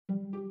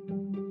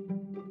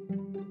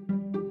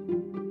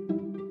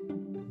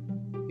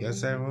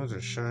Yes, everyone,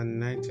 it's Sean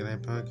Knight.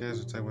 Tonight podcast,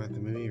 we'll talk about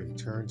the movie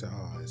Return to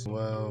Oz.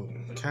 Well,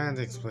 it kind of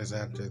takes place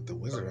after The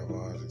Wizard of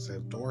Oz,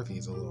 except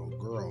Dorothy's a little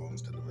girl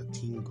instead of a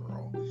teen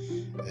girl.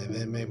 And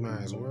then, make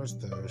matters worse,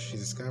 though, she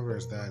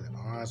discovers that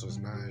Oz was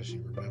not as she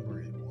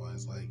remembered it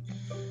was. Like,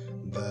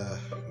 the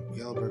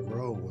Yellow Brick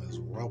Road was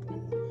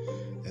rubble,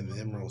 and the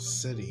Emerald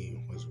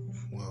City was,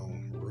 well,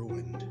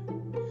 ruined.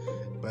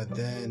 But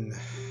then,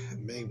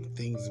 make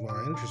things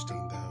more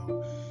interesting,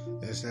 though,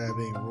 instead of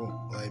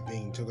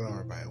being taken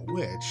over by a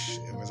witch,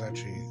 it was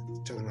actually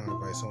taken over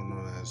by someone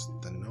known as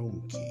the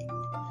Gnome King.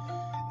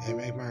 And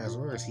make matters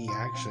worse, he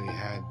actually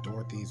had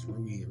Dorothy's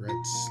ruby red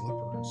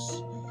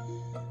slippers.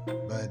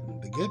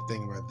 But the good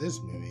thing about this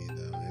movie,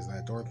 though, is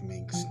that Dorothy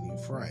makes new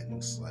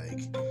friends, like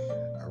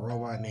a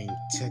robot named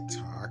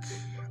TikTok,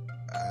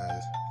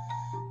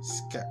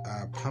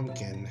 a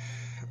pumpkin,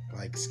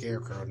 like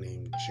scarecrow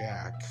named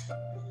Jack,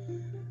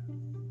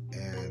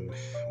 and,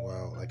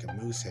 well, like a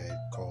moose head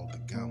called the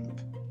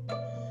Gump.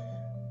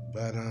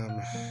 But,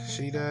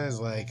 she does,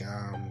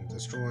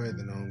 destroy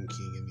the Gnome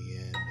King in the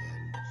end,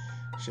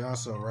 and she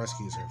also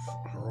rescues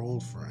her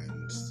old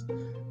friends,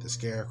 the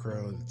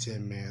Scarecrow, the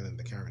Tin Man, and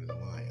the Cowardly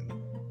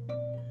Lion.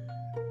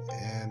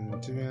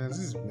 And, to be honest,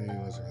 this movie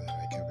wasn't really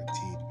my cup of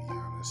tea, to be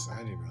honest. I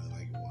didn't really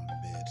like it one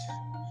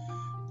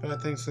bit.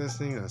 But thanks for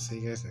listening, I'll see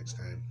you guys next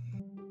time.